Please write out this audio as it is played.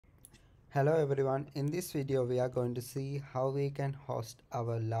Hello everyone, in this video we are going to see how we can host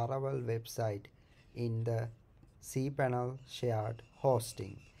our Laravel website in the cPanel shared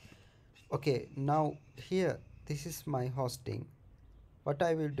hosting. Okay, now here this is my hosting. What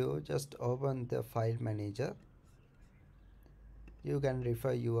I will do, just open the file manager. You can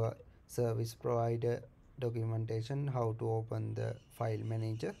refer your service provider documentation how to open the file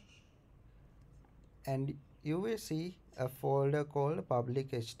manager, and you will see a folder called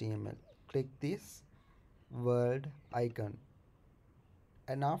public HTML. Click this world icon,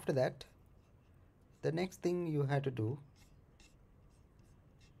 and after that the next thing you have to do,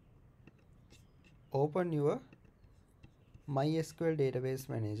 open your MySQL database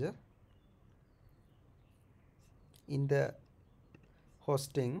manager in the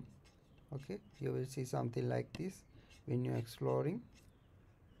hosting. Okay, you will see something like this when you're exploring.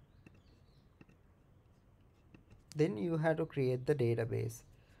 Then you have to create the database.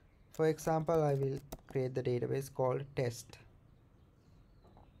 For example, I will create the database called test.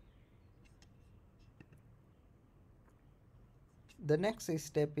 The next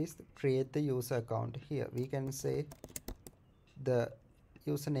step is create the user account. Here we can say the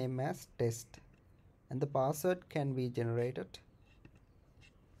username as test, and the password can be generated.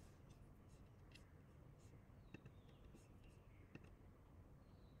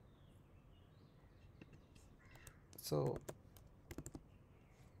 So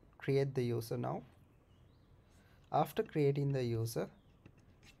create the user now. After creating the user,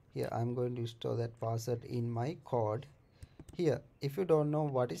 here I'm going to store that password in my code. Here, if you don't know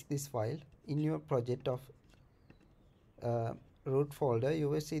what is this file, in your project of root folder you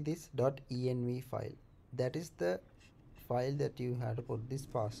will see this .env file. That is the file that you have to put this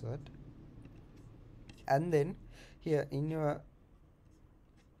password. And then here in your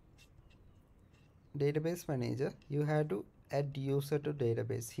database manager you have to add user to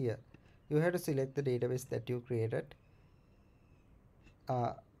database. Here you have to select the database that you created.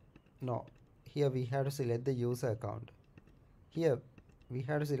 No, here we have to select the user account. Here we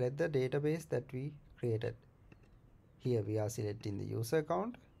have to select the database that we created. Here we are selecting the user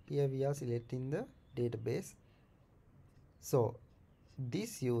account. Here we are selecting the database. So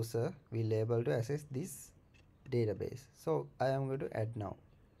this user will able to access this database. So I am going to add now.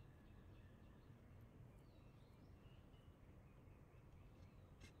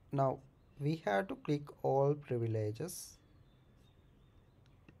 Now we have to click all privileges,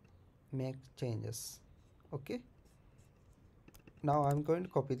 make changes. Okay. Now I'm going to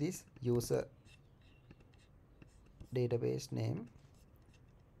copy this user database name,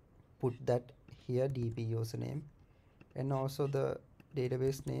 put that here db username, and also the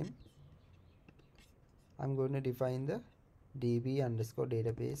database name. I'm going to define the db underscore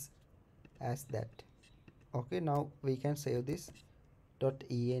database as that. Okay, now we can save this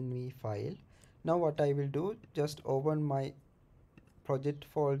 .env file. Now what I will do, just open my project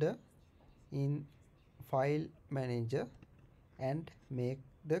folder in file manager and make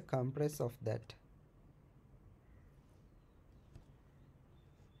the compress of that.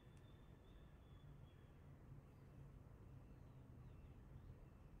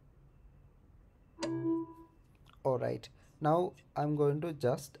 Alright, now I'm going to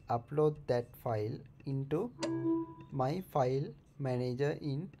just upload that file into my file manager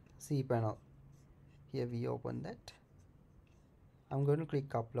in cPanel. Here we open that. I'm going to click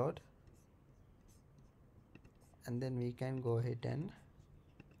upload, and then we can go ahead and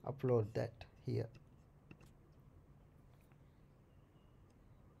upload that here.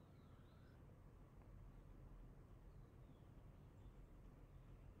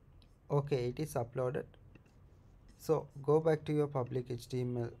 Okay, it is uploaded. So go back to your public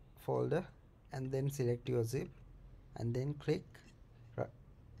HTML folder and then select your zip and then click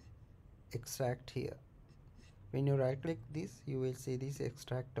extract here. When you right click this, you will see this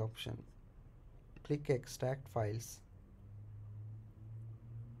extract option. Click extract files.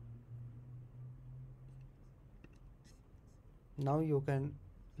 Now you can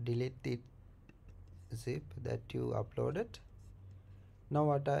delete the zip that you uploaded. Now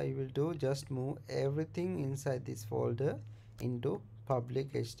what I will do, just move everything inside this folder into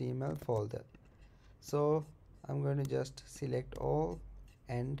public HTML folder. So I'm going to just select all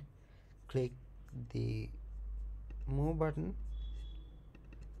and click the move button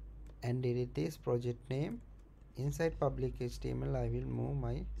and delete this project name. Inside public HTML I will move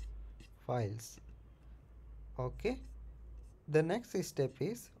my files. Okay, the next step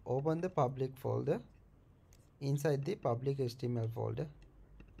is open the public folder inside the public HTML folder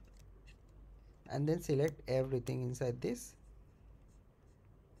and then select everything inside this.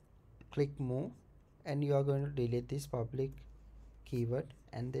 Click move, and you are going to delete this public keyword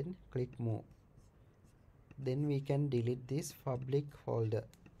and then click move. Then we can delete this public folder.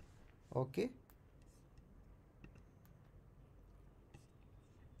 Okay,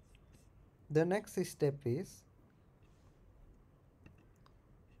 the next step is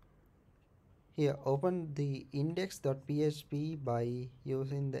here, open the index.php by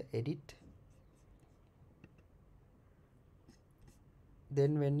using the edit.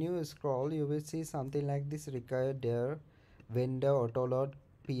 Then when you scroll, you will see something like this: required there vendor autoload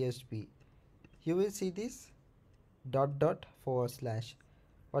php. You will see this dot dot forward slash.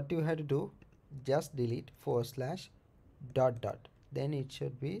 What you have to do, just delete forward slash dot dot. Then it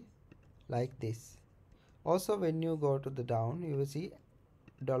should be like this. Also, when you go to the down, you will see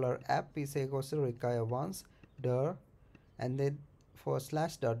 $app is equals to require once dir and then forward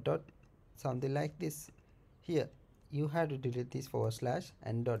slash dot dot, something like this. Here you have to delete this forward slash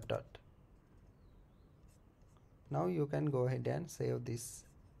and dot dot. Now you can go ahead and save this.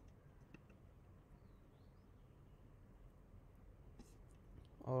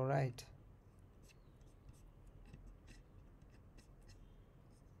 Alright,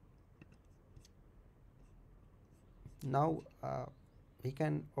 now we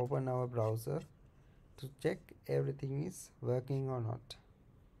can open our browser to check everything is working or not.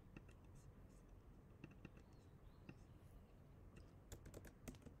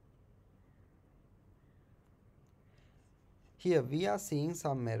 Here we are seeing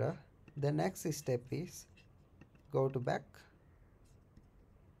some error. The next step is go to back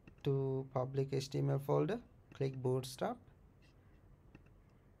to public HTML folder, click bootstrap,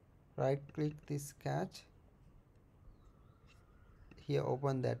 right click this cache. Here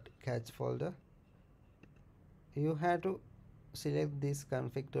open that cache folder. You have to select this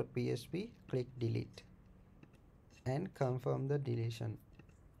config.php, click delete and confirm the deletion.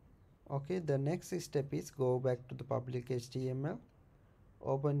 Okay, the next step is go back to the public HTML,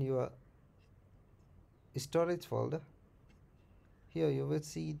 open your storage folder. Here you will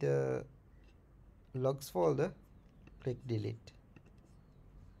see the logs folder, click delete.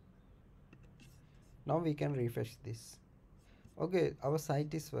 Now we can refresh this. Okay, our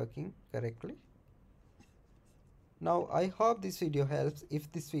site is working correctly. Now I hope this video helps.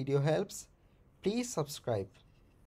 If this video helps, please subscribe.